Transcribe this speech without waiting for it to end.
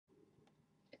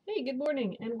Hey, good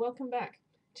morning and welcome back.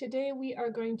 Today we are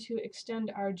going to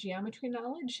extend our geometry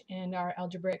knowledge and our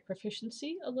algebraic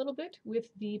proficiency a little bit with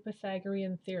the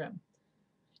Pythagorean theorem.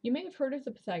 You may have heard of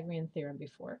the Pythagorean theorem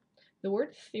before. The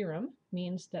word theorem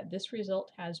means that this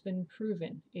result has been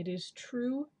proven. It is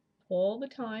true all the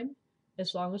time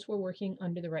as long as we're working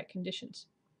under the right conditions.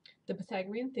 The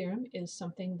Pythagorean theorem is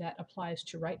something that applies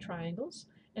to right triangles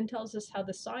and tells us how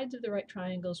the sides of the right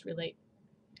triangles relate.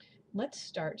 Let's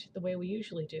start the way we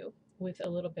usually do with a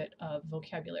little bit of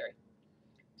vocabulary.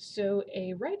 So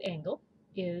a right angle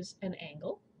is an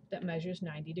angle that measures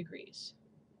 90 degrees.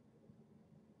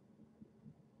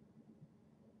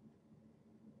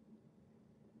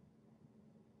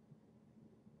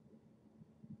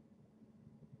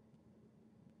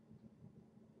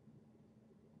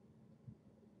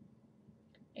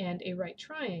 And a right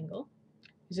triangle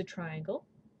is a triangle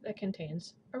that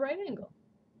contains a right angle.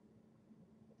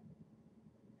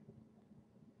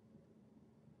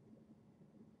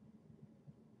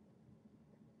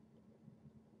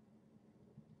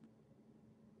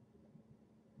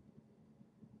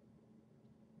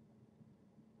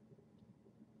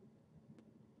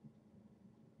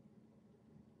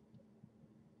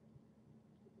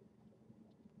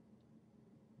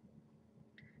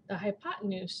 The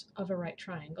hypotenuse of a right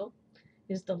triangle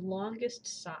is the longest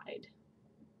side.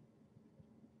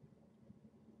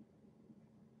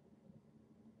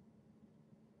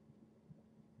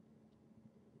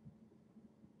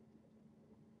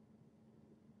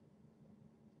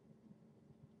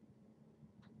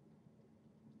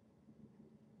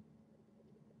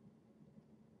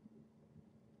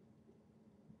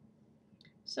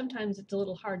 Sometimes it's a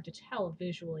little hard to tell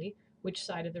visually which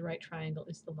side of the right triangle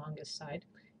is the longest side,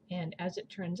 and as it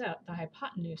turns out, the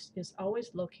hypotenuse is always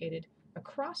located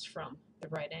across from the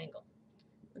right angle.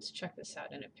 Let's check this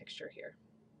out in a picture here.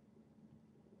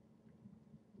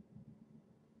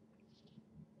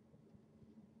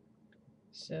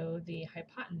 So the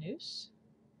hypotenuse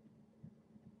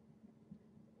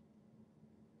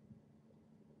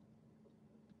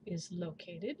is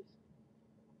located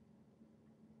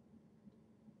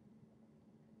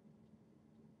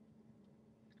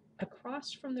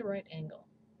across from the right angle.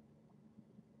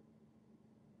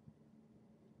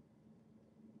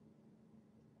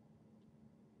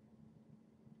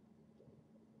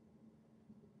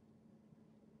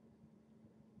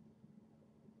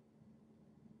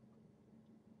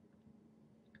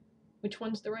 Which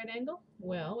one's the right angle?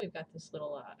 Well, we've got this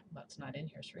little, well, it's not in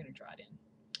here, so we're going to draw it in.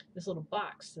 This little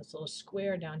box, this little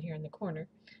square down here in the corner,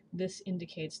 this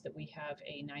indicates that we have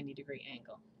a 90-degree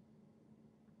angle.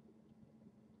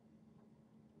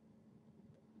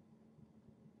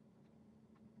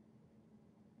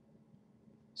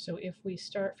 So if we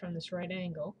start from this right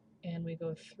angle and we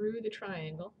go through the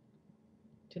triangle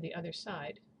to the other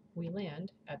side, we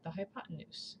land at the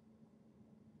hypotenuse.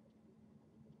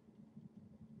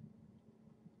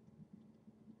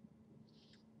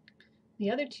 The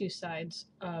other two sides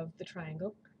of the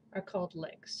triangle are called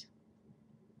legs.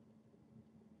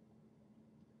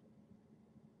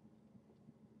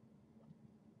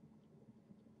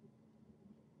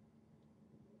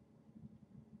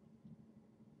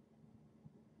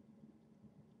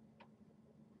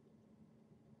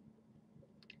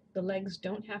 The legs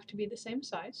don't have to be the same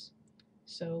size,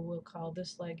 so we'll call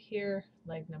this leg here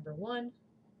leg number 1,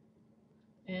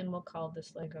 and we'll call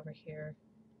this leg over here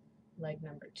leg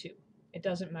number 2. It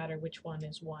doesn't matter which one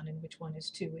is 1 and which one is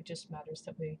 2, it just matters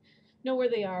that we know where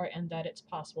they are and that it's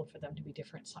possible for them to be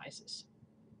different sizes.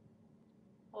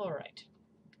 Alright,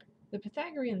 the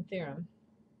Pythagorean theorem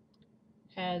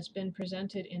has been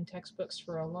presented in textbooks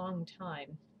for a long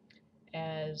time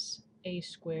as a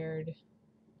squared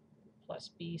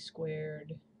plus b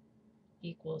squared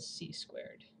equals c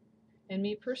squared. And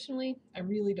me personally, I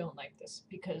really don't like this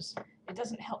because it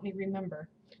doesn't help me remember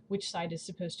which side is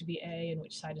supposed to be A and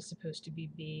which side is supposed to be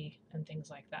B and things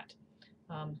like that.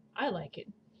 I like it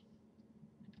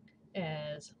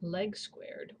as leg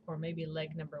squared, or maybe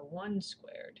leg number 1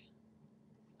 squared.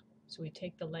 So we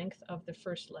take the length of the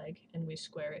first leg and we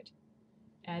square it,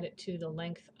 add it to the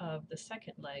length of the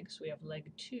second leg, so we have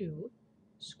leg 2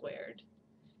 squared,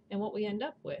 and what we end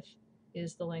up with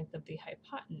is the length of the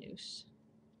hypotenuse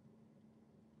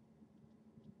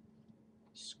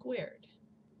squared.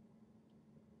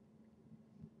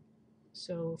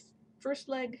 So first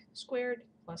leg squared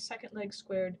plus second leg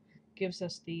squared gives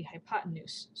us the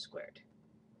hypotenuse squared.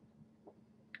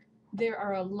 There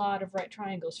are a lot of right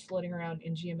triangles floating around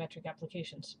in geometric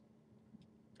applications.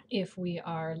 If we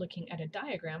are looking at a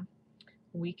diagram,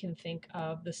 we can think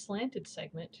of the slanted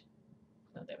segment,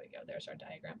 oh there we go, there's our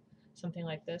diagram, something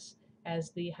like this,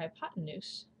 as the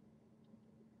hypotenuse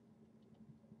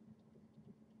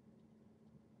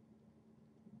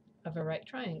of a right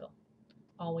triangle.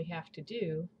 All we have to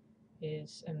do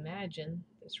is imagine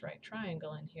this right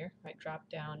triangle in here, right? Drop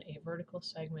down a vertical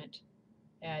segment,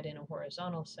 add in a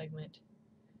horizontal segment,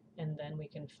 and then we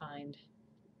can find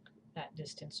that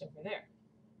distance over there.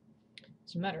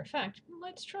 As a matter of fact,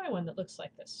 let's try one that looks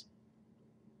like this.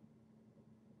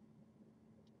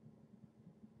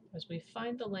 As we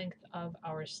find the length of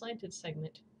our slanted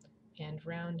segment and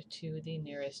round to the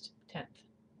nearest tenth.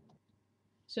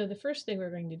 So the first thing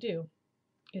we're going to do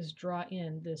is draw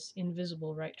in this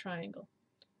invisible right triangle.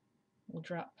 We'll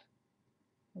drop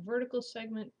a vertical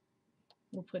segment,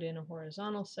 we'll put in a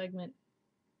horizontal segment,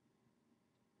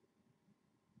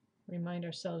 remind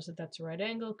ourselves that that's a right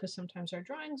angle because sometimes our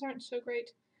drawings aren't so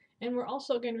great, and we're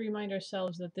also going to remind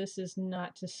ourselves that this is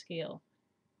not to scale,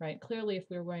 right? Clearly if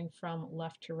we were going from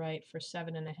left to right for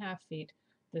 7.5 feet,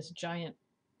 this giant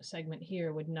segment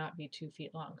here would not be 2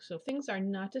 feet long. So things are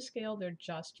not to scale, they're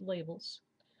just labels.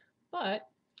 But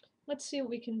let's see what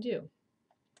we can do.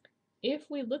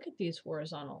 If we look at these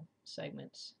horizontal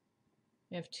segments,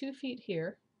 I have 2 feet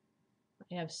here,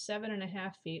 I have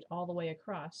 7.5 feet all the way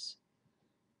across.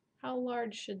 How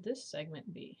large should this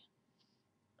segment be?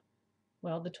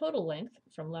 Well, the total length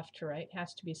from left to right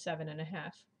has to be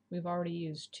 7.5. We've already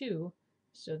used 2,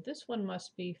 so this one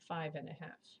must be 5.5.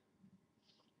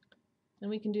 And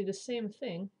we can do the same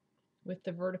thing with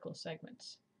the vertical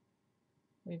segments.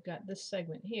 We've got this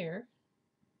segment here.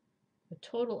 The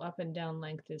total up and down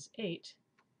length is 8,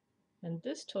 and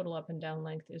this total up and down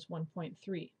length is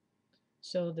 1.3.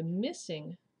 So the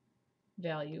missing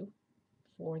value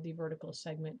for the vertical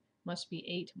segment must be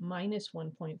 8 minus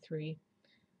 1.3,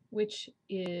 which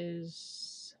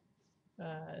is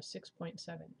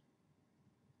 6.7.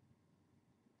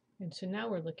 And so now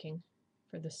we're looking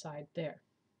for the side there,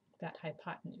 that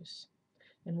hypotenuse.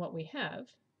 And what we have,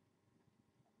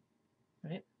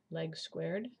 right, leg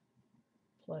squared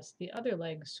plus the other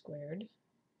leg squared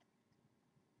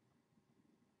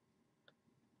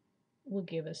will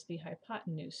give us the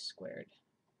hypotenuse squared.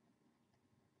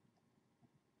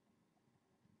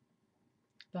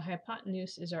 The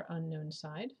hypotenuse is our unknown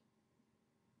side.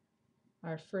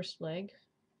 Our first leg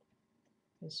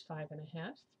is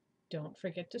 5.5. Don't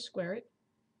forget to square it.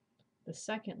 The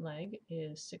second leg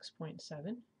is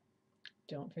 6.7.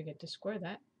 Don't forget to square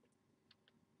that.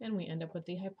 And we end up with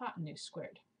the hypotenuse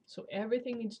squared. So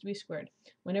everything needs to be squared.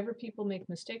 Whenever people make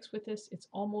mistakes with this, it's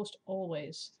almost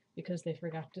always because they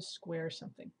forgot to square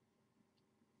something.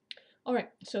 All right,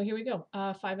 so here we go.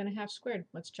 5.5 squared.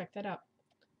 Let's check that out.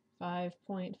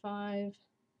 5.5.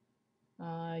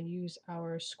 Use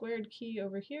our squared key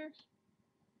over here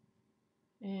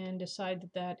and decide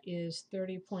that that is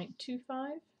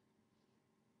 30.25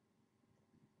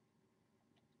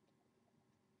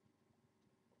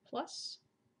 plus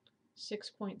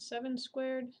 6.7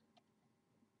 squared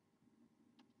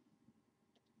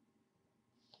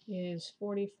is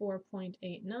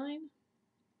 44.89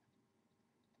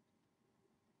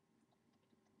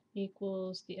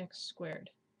 equals the x squared.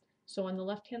 So on the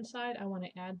left-hand side, I want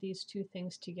to add these two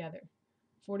things together.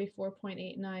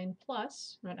 44.89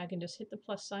 plus, right, I can just hit the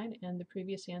plus sign and the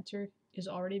previous answer is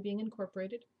already being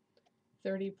incorporated.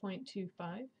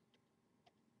 30.25.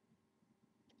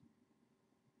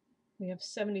 We have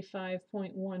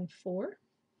 75.14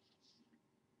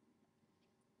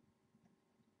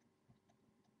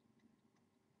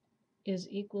 is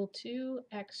equal to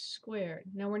x squared.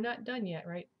 Now we're not done yet,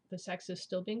 right? This x is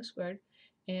still being squared.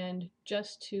 And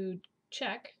just to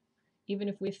check, even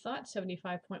if we thought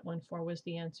 75.14 was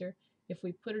the answer, if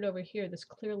we put it over here, this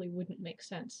clearly wouldn't make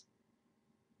sense.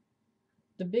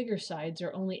 The bigger sides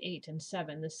are only 8 and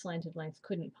 7. This slanted length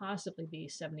couldn't possibly be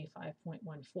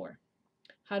 75.14.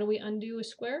 How do we undo a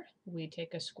square? We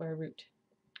take a square root.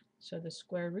 So the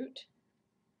square root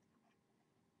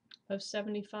of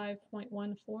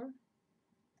 75.14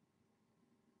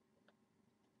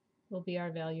 will be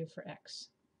our value for x.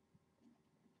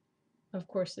 Of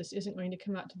course, this isn't going to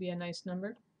come out to be a nice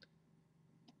number.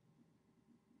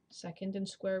 Second and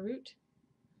square root.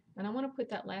 And I want to put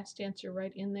that last answer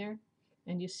right in there.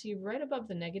 And you see right above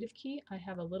the negative key, I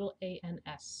have a little a and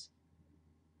s.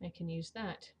 I can use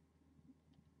that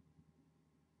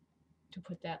to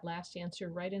put that last answer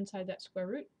right inside that square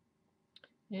root.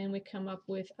 And we come up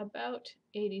with about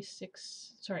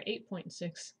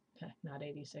 8.6, not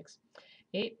 86,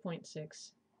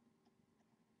 8.6.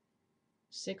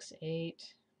 6,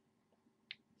 8,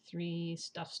 3,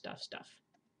 stuff.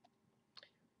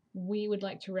 We would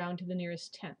like to round to the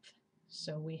nearest tenth.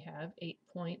 So we have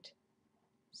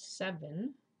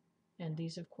 8.7, and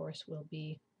these, of course, will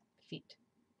be feet.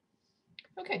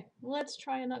 Okay, let's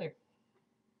try another.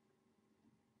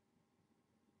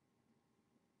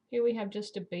 Here we have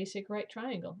just a basic right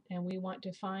triangle, and we want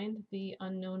to find the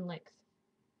unknown length.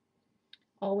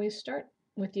 Always start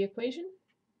with the equation.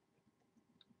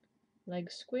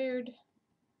 Leg squared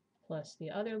plus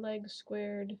the other leg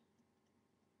squared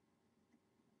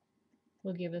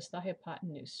will give us the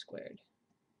hypotenuse squared.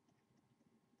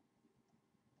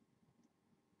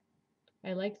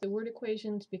 I like the word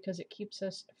equations because it keeps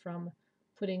us from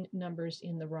putting numbers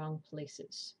in the wrong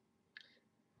places.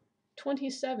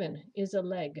 27 is a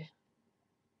leg.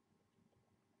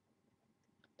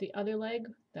 The other leg,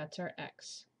 that's our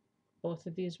x. Both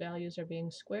of these values are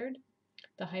being squared.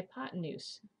 The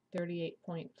hypotenuse,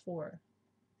 38.4,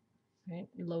 right,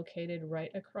 located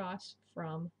right across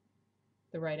from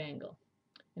the right angle.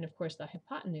 And of course the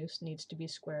hypotenuse needs to be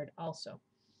squared also.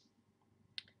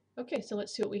 Okay, so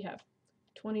let's see what we have.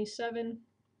 27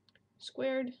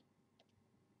 squared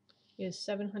is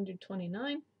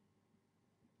 729.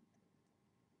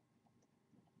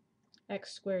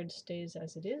 X squared stays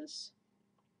as it is.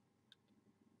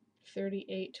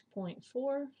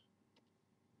 38.4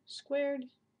 squared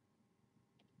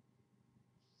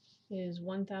is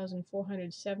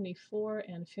 1,474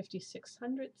 and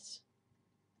 56/100ths.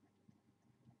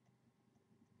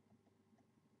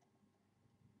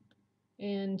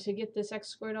 And to get this x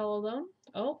squared all alone,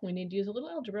 we need to use a little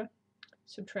algebra.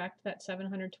 Subtract that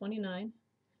 729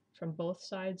 from both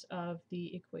sides of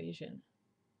the equation.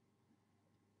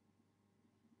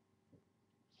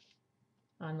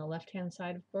 On the left-hand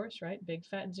side, of course, right, big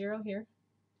fat 0 here.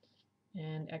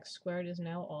 And x squared is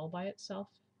now all by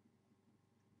itself.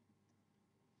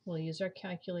 We'll use our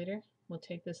calculator. We'll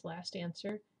take this last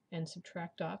answer and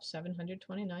subtract off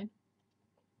 729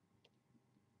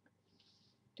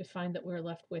 to find that we're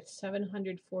left with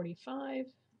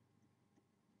 745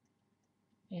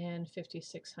 and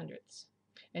 56/100ths.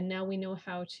 And now we know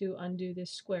how to undo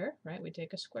this square, right? We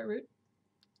take a square root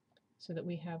so that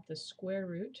we have the square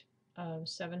root of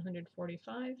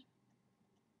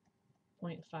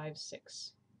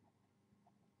 745.56.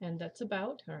 And that's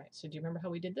about, all right, so do you remember how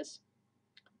we did this?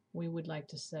 We would like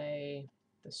to say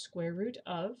the square root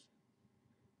of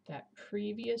that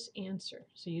previous answer.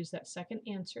 So use that second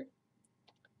answer.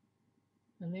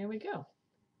 And there we go.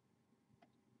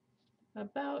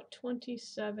 About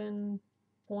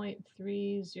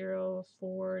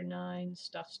 27.3049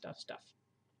 stuff.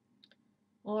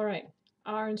 All right,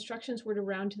 our instructions were to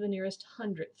round to the nearest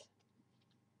hundredth.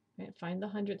 Right, find the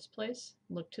hundredths place,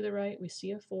 look to the right, we see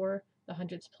a 4, the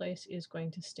hundredths place is going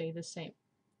to stay the same.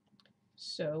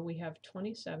 So we have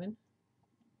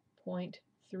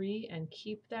 27.3 and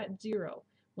keep that 0.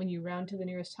 When you round to the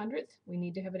nearest hundredth, we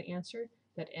need to have an answer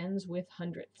that ends with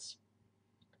hundredths.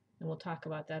 And we'll talk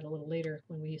about that a little later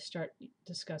when we start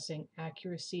discussing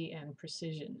accuracy and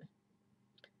precision.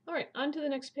 All right, on to the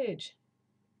next page.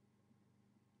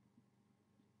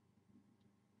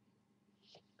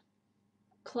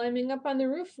 Climbing up on the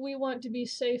roof, we want to be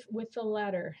safe with the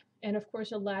ladder. And of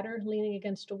course, a ladder leaning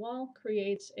against a wall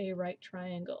creates a right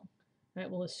triangle. Right,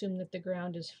 we'll assume that the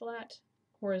ground is flat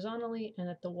horizontally and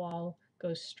that the wall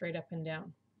goes straight up and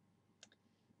down.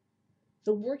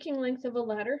 The working length of a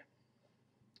ladder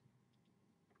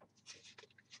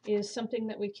is something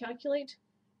that we calculate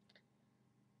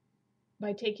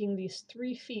by taking these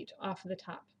 3 feet off the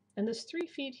top. And this 3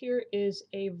 feet here is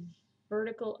a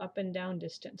vertical up and down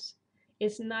distance.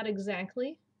 It's not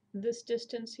exactly this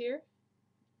distance here,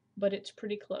 but it's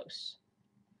pretty close.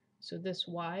 So this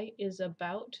y is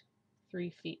about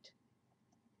 3 feet.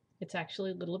 It's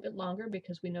actually a little bit longer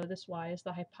because we know this y is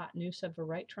the hypotenuse of a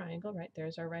right triangle, right?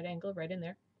 There's our right angle right in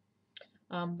there.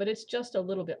 But it's just a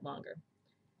little bit longer.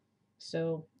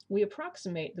 So we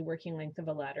approximate the working length of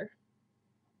a ladder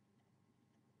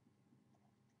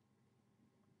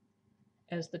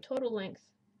as the total length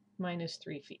minus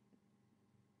 3 feet.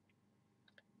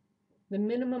 The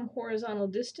minimum horizontal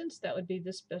distance, that would be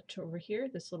this bit over here,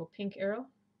 this little pink arrow,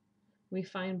 we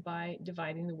find by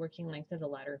dividing the working length of the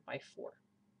ladder by 4.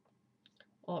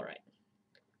 All right,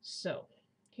 so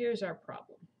here's our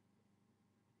problem.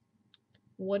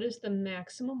 What is the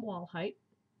maximum wall height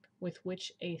with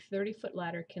which a 30-foot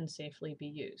ladder can safely be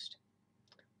used?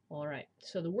 All right,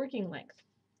 so the working length,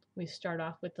 we start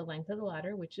off with the length of the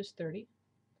ladder, which is 30,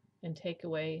 and take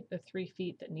away the 3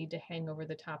 feet that need to hang over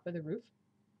the top of the roof.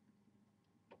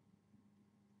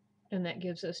 And that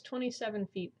gives us 27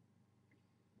 feet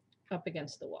up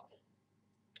against the wall.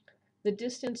 The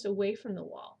distance away from the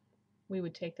wall, we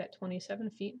would take that 27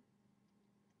 feet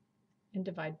and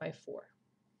divide by 4.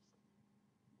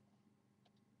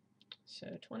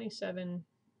 So 27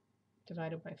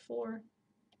 divided by 4,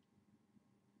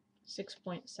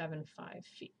 6.75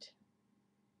 feet.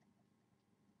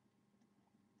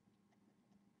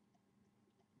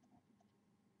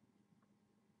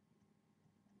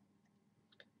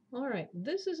 All right,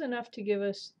 this is enough to give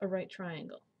us a right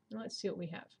triangle. Now let's see what we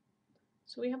have.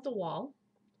 So we have the wall.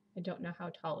 I don't know how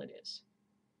tall it is.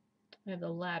 I have the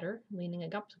ladder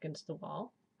leaning up against the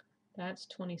wall. That's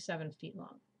 27 feet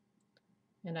long.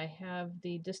 And I have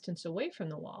the distance away from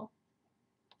the wall,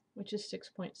 which is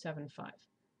 6.75.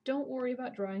 Don't worry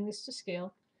about drawing this to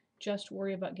scale. Just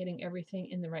worry about getting everything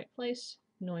in the right place,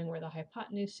 knowing where the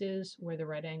hypotenuse is, where the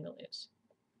right angle is.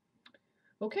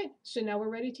 Okay, so now we're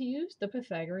ready to use the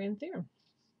Pythagorean theorem.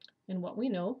 And what we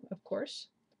know, of course,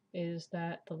 is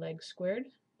that the leg squared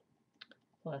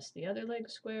plus the other leg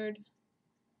squared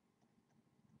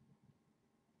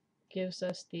gives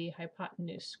us the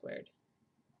hypotenuse squared.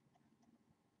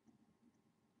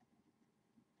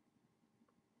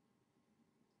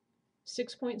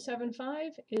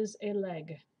 .75 is a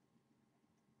leg.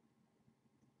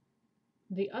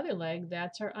 The other leg,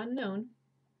 that's our unknown,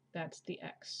 that's the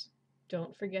x.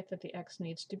 Don't forget that the x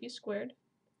needs to be squared.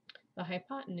 The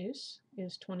hypotenuse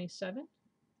is 27,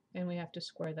 and we have to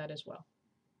square that as well.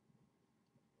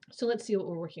 So let's see what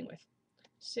we're working with.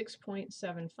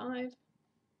 6.75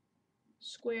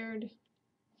 squared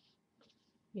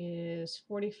is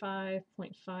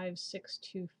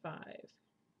 45.5625.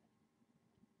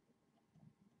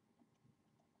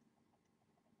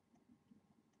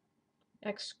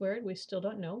 X squared we still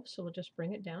don't know, so we'll just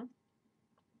bring it down.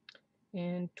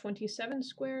 And 27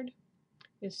 squared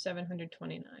is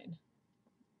 729.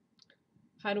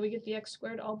 How do we get the x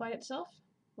squared all by itself?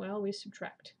 Well, we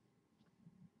subtract.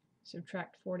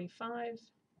 Subtract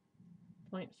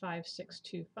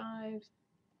 45.5625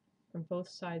 from both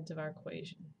sides of our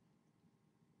equation.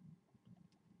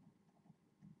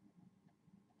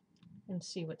 And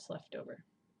see what's left over.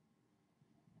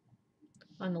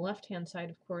 On the left-hand side,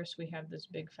 of course, we have this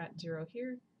big fat 0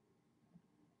 here,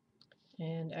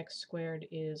 and x squared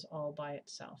is all by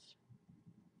itself.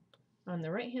 On the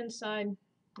right-hand side,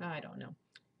 I don't know.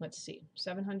 Let's see,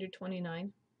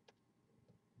 729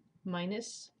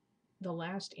 minus the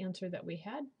last answer that we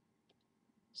had,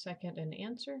 second an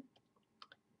answer.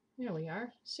 There we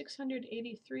are,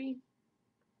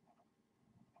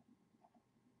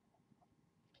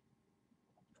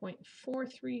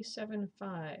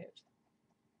 683.4375.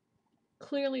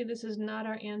 Clearly this is not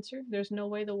our answer. There's no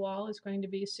way the wall is going to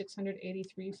be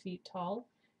 683 feet tall.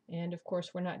 And of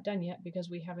course we're not done yet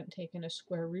because we haven't taken a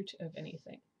square root of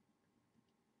anything.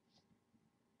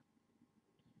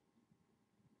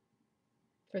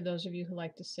 For those of you who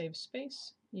like to save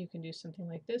space, you can do something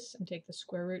like this and take the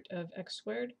square root of x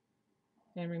squared.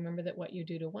 And remember that what you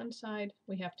do to one side,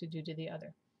 we have to do to the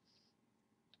other.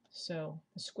 So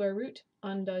the square root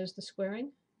undoes the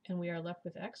squaring, and we are left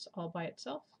with x all by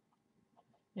itself.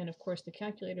 And of course the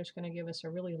calculator is going to give us a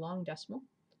really long decimal.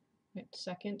 Right,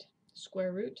 second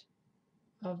square root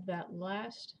of that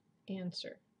last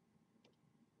answer.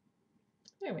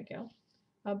 There we go.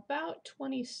 About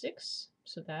 26,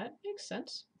 so that makes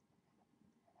sense.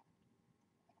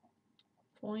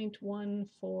 0.14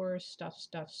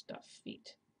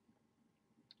 feet.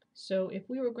 So if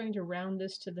we were going to round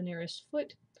this to the nearest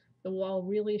foot, the wall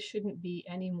really shouldn't be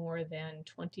any more than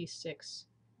 26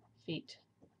 feet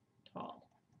tall.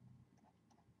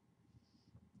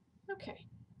 Okay,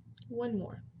 one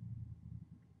more.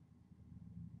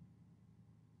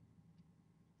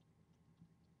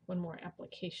 One more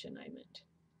application, I meant.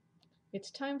 It's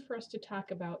time for us to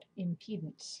talk about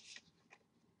impedance.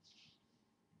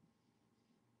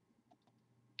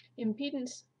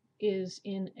 Impedance is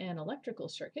in an electrical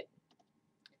circuit,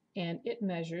 and it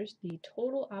measures the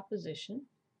total opposition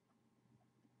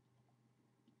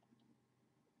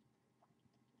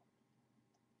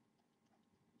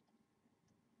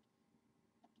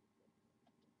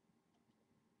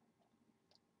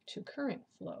to current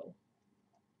flow.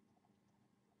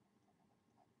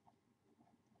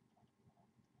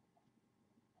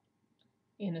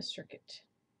 In a circuit.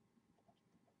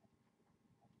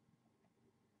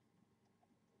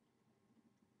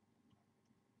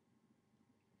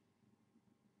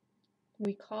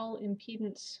 We call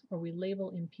impedance, or we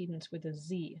label impedance with a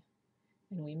Z,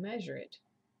 and we measure it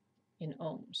in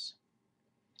ohms.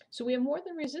 So we have more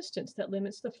than resistance that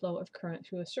limits the flow of current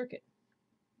through a circuit.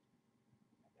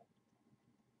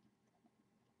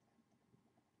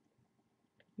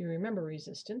 You remember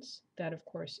resistance, that of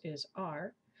course is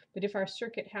R, but if our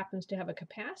circuit happens to have a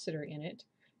capacitor in it,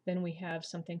 then we have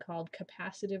something called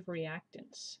capacitive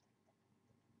reactance.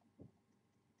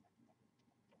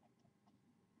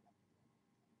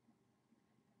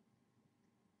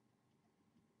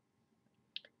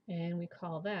 And we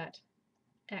call that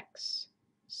X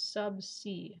sub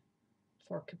C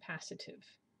for capacitive.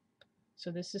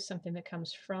 So this is something that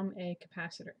comes from a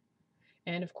capacitor.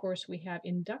 And of course, we have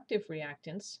inductive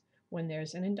reactance when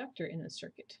there's an inductor in the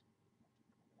circuit.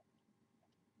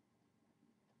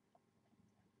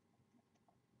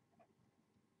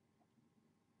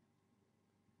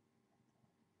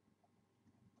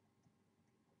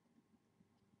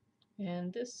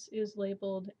 And this is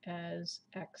labeled as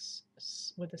X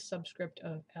with a subscript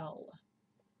of L.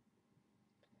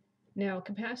 Now,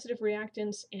 capacitive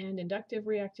reactance and inductive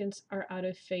reactance are out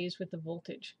of phase with the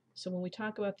voltage. So when we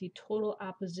talk about the total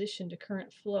opposition to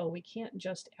current flow, we can't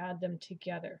just add them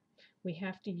together. We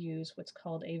have to use what's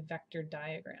called a vector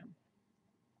diagram.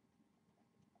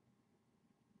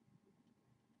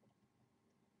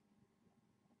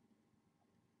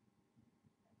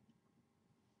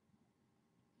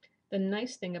 The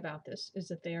nice thing about this is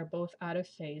that they are both out of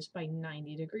phase by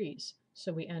 90 degrees,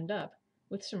 so we end up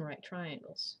with some right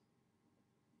triangles.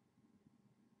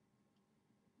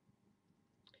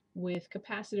 With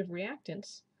capacitive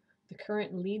reactance, the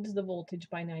current leads the voltage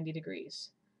by 90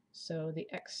 degrees, so the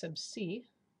X sub C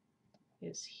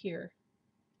is here,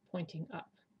 pointing up.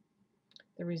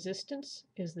 The resistance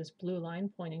is this blue line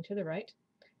pointing to the right,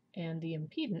 and the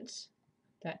impedance,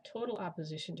 that total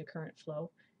opposition to current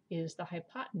flow, is the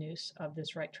hypotenuse of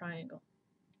this right triangle.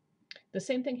 The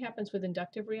same thing happens with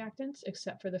inductive reactance,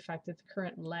 except for the fact that the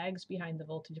current lags behind the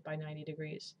voltage by 90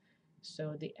 degrees.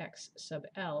 So the X sub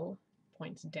L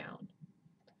points down.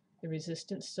 The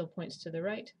resistance still points to the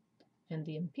right, and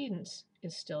the impedance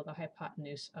is still the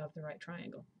hypotenuse of the right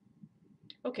triangle.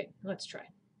 Okay, let's try.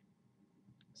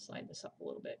 Slide this up a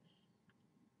little bit.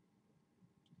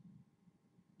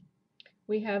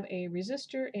 We have a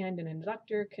resistor and an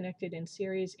inductor connected in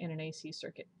series in an AC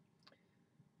circuit.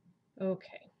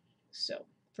 Okay, so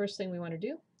first thing we want to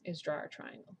do is draw our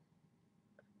triangle.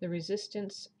 The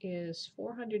resistance is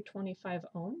 425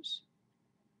 ohms,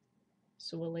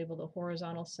 so we'll label the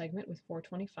horizontal segment with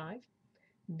 425.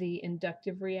 The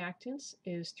inductive reactance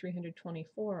is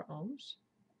 324 ohms,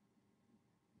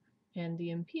 and the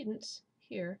impedance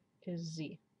here is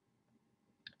Z.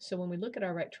 So when we look at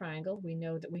our right triangle, we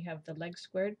know that we have the leg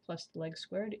squared plus the leg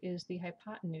squared is the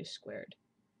hypotenuse squared.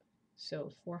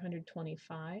 So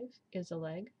 425 is a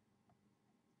leg,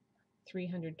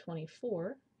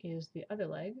 324 is the other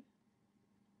leg,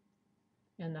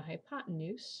 and the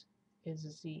hypotenuse is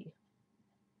Z.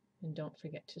 And don't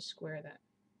forget to square that.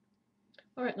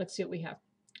 All right, let's see what we have.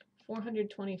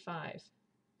 425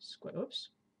 squared,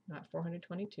 oops, not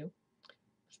 422.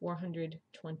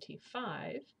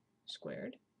 425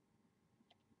 squared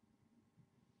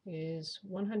is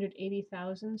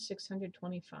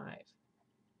 180,625.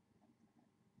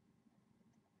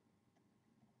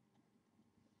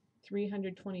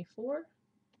 324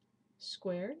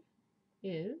 squared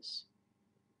is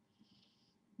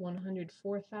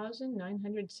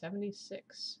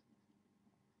 104,976.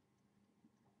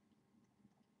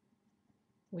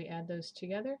 We add those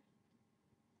together,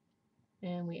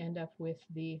 and we end up with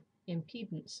the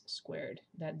impedance squared,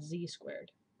 that Z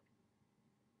squared.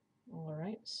 All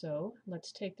right, so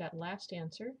let's take that last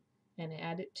answer and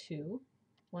add it to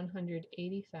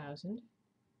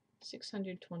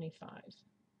 180,625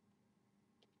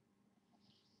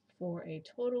 for a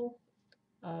total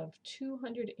of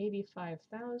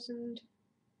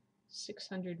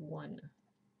 285,601.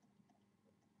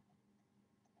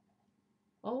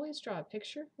 Always draw a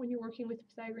picture when you're working with the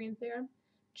Pythagorean theorem,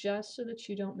 just so that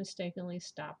you don't mistakenly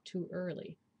stop too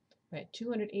early. Right,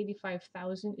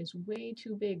 285,000 is way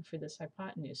too big for this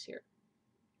hypotenuse here.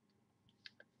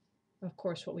 Of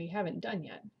course, what we haven't done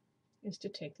yet is to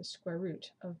take the square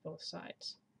root of both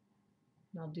sides.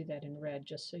 And I'll do that in red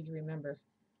just so you remember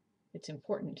it's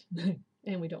important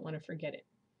and we don't want to forget it.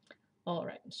 All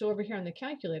right, so over here on the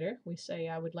calculator, we say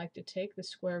I would like to take the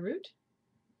square root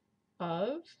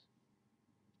of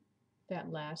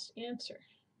that last answer.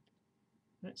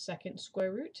 Right, second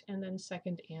square root and then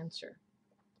second answer.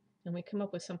 And we come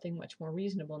up with something much more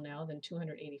reasonable now than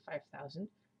 285,000.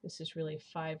 This is really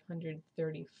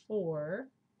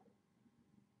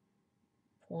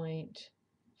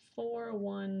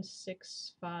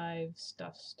 534.4165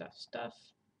 stuff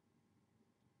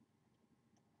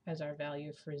as our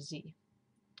value for Z.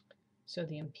 So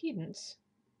the impedance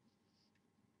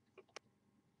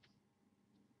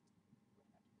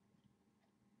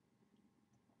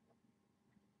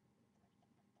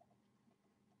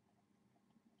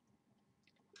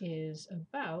is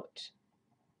about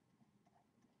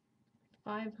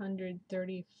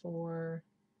 534,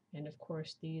 and of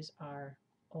course these are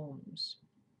ohms.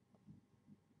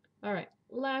 All right,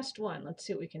 last one. Let's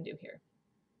see what we can do here.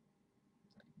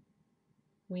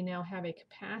 We now have a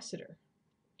capacitor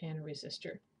and a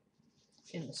resistor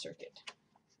in the circuit.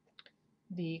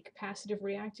 The capacitive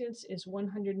reactance is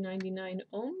 199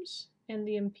 ohms, and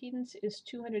the impedance is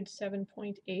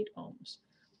 207.8 ohms.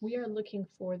 We are looking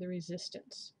for the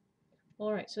resistance.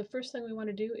 All right, so first thing we want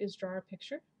to do is draw our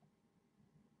picture.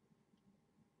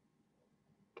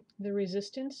 The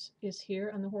resistance is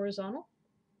here on the horizontal.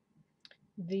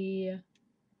 The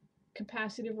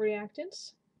capacitive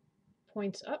reactance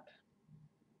points up,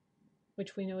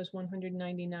 which we know is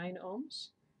 199 ohms,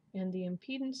 and the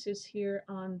impedance is here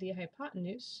on the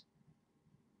hypotenuse,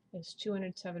 is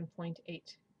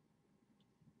 207.8.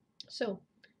 So,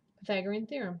 Pythagorean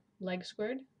theorem, leg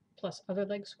squared plus other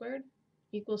leg squared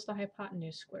equals the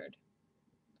hypotenuse squared.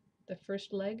 The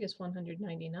first leg is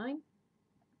 199.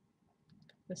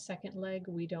 The second leg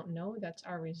we don't know, that's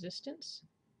our resistance.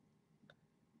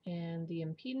 And the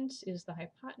impedance is the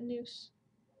hypotenuse,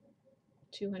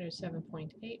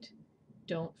 207.8.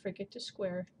 Don't forget to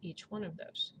square each one of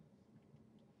those.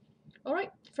 All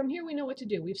right, from here we know what to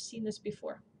do. We've seen this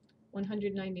before.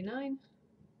 199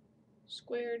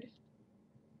 squared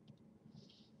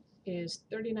is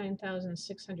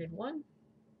 39,601.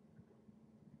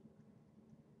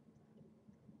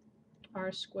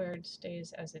 R squared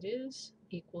stays as it is,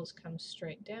 equals comes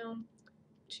straight down,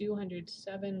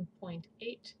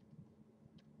 207.8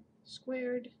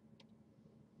 squared,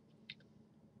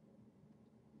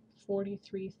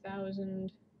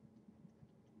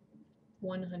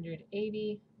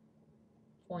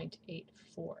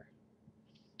 43,180.84.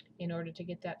 In order to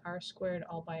get that R squared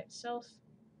all by itself,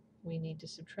 we need to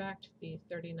subtract the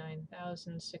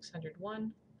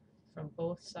 39,601 from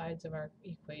both sides of our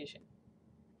equation.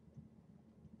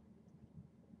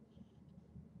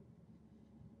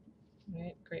 All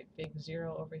right, great big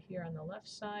 0 over here on the left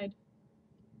side.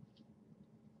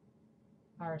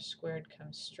 R squared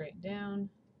comes straight down,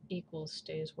 equals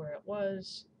stays where it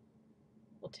was.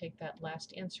 We'll take that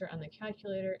last answer on the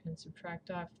calculator and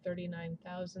subtract off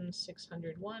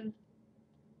 39,601.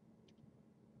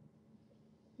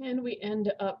 And we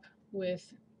end up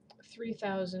with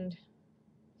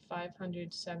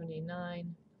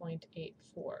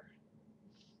 3,579.84.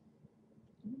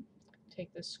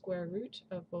 Take the square root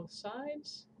of both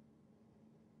sides.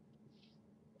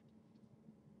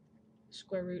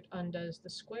 Square root undoes the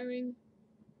squaring.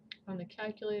 On the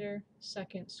calculator,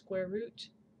 second square root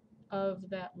of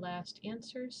that last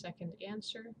answer, second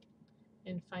answer,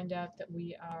 and find out that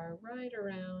we are right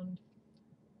around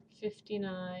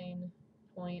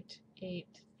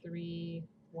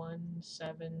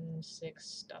 59.83176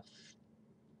 stuff.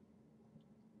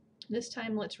 This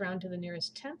time let's round to the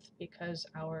nearest tenth because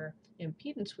our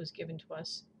impedance was given to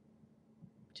us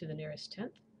to the nearest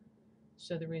tenth.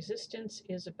 So the resistance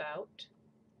is about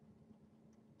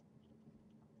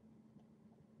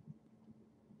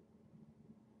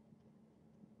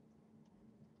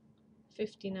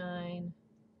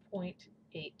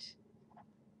 59.8,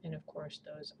 and of course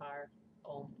those are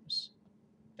ohms.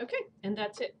 Okay, and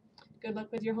that's it. Good luck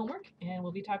with your homework, and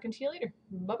we'll be talking to you later.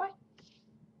 Bye-bye.